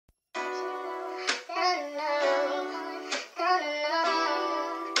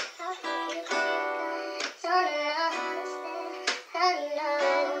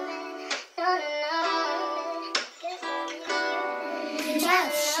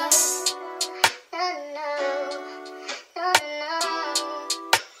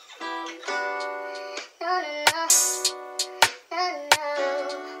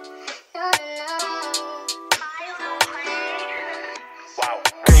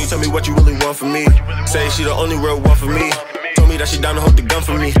tell me what you really want from me? Say she the only real one for me. Told me that she down to hold the gun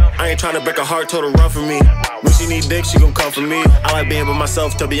for me. I ain't tryna break her heart, told her run for me. When she need dick, she gon' come for me. I like being by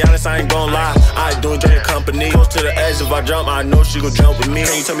myself, to be honest, I ain't gon' lie. I do enjoy your company. Close to the edge, if I jump, I know she gon' jump with me.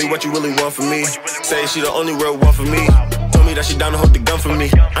 Can you tell me what you really want from me? Say she the only real one for me. Told me that she down to hold the gun for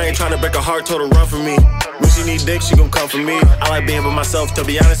me. I ain't tryna break her heart, told her run for me. When she need dick, she gon' come for me. I like being by myself, to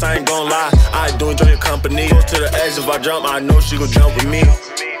be honest, I ain't gon' lie. I do enjoy your company. Close to the edge, if I jump, I know she gon' jump with me.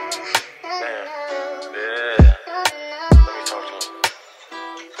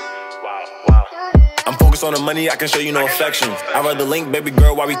 I'm focused on the money, I can show you no affection. I'd rather link, baby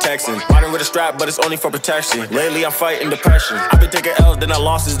girl, while we texting. Riding with a strap, but it's only for protection. Lately, I'm fighting depression. I've been taking L's, then I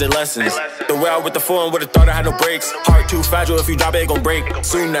lost the lessons. The way out with the phone, would've thought I had no brakes. Heart too fragile, if you drop it, it gon' break.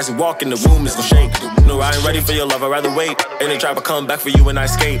 Soon as you walk in the room, it's gon' shake. No, I ain't ready for your love, I'd rather wait. In the trap, I come back for you and I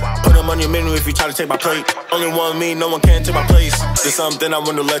escape. Put them on your menu if you try to take my plate. Only one me, no one can take my place. There's something I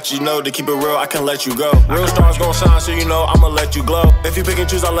wanna let you know. To keep it real, I can let you go. Real stars gon' shine, so you know I'ma let you glow. If you pick and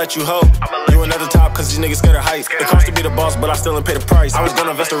choose, I'll let you hope. You ain't at the top, cause these niggas scared of heights. It cost to be the boss, but I still ain't pay the price. I was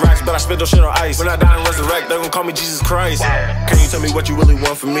gonna invest the racks, but I spent those shit on ice. When I die and resurrect, they gon' call me Jesus Christ. Can you tell me what you really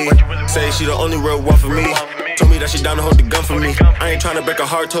want from me? Say she the only real one for me. Told me that she down to hold the gun for me. I ain't tryna break her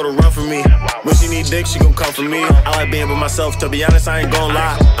heart, told her run for me. When she need dick, she gon' come for me. I like being by myself, to be honest, I ain't gon'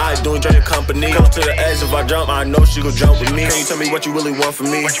 lie. I do enjoy your company. Close to the edge, if I jump, I know she gon' jump with me. Can you tell me what you really want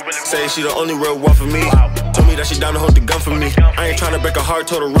from me? Say she the only real one for me. Told me that she down to hold the gun for me. I ain't tryna break her heart,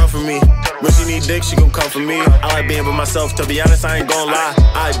 told her run for me. When she need dick, she gon' come for me. I like being by myself, to be honest, I ain't gon' lie.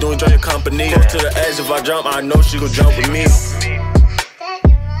 I do enjoy your company. Close to the edge, if I jump, I know she gon' jump with me.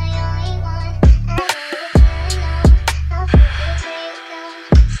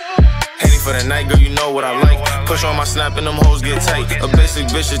 For the night, girl, you know what I like. Push on my snap and them hoes get tight. A basic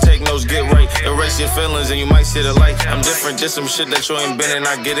bitch should take notes, get right. Erase your feelings and you might see the light. I'm different, just some shit that you ain't been in.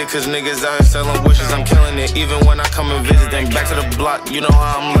 I get it, cause niggas out here selling wishes. I'm killing it, even when I come and visit. Then back to the block, you know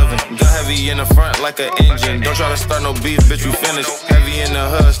how I'm living. Gun heavy in the front like an engine. Don't try to start no beef, bitch, we finished. Heavy in the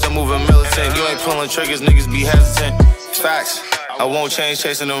hood, still moving militant. You ain't pulling triggers, niggas be hesitant. Facts, I won't change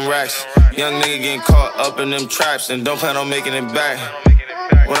chasing them racks. Young nigga getting caught up in them traps and don't plan on making it back.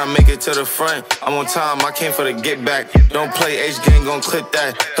 When I make it to the front, I'm on time, I came for the get back. Don't play H-Gang, gon' clip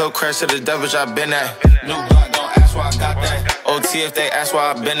that. Hill crash to the devil, I been at. New block, don't ask why I got that. OT if they ask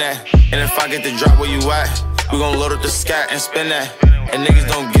why I been at. And if I get the drop where you at, we gon' load up the scat and spin that. And niggas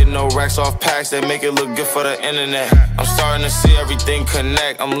don't get no racks off packs, they make it look good for the internet. I'm starting to see everything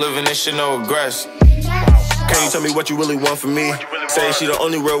connect, I'm living this shit, no regrets. Can you tell me what you really want from me? Say she the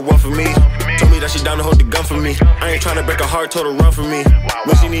only real one for me. Told me that she down to hold the gun for me. I ain't tryna break her heart, told her run for me.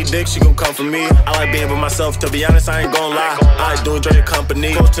 When she need dick, she gon' come for me. I like being by myself, to be honest, I ain't gon' lie. I do enjoy your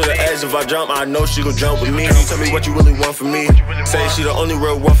company. Close to the edge, if I jump, I know she gon' jump with me. Can you tell me what you really want from me? Say she the only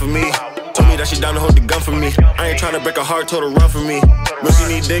real one for me. Told me that she down to hold the gun for me. I ain't tryna break her heart, told her run for me. When she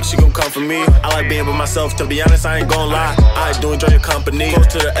need dick, she gon' come for me. I like being by myself, to be honest, I ain't gon' lie. I do enjoy your company. Close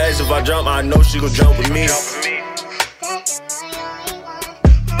to the edge, if I jump, I know she gon' jump with me.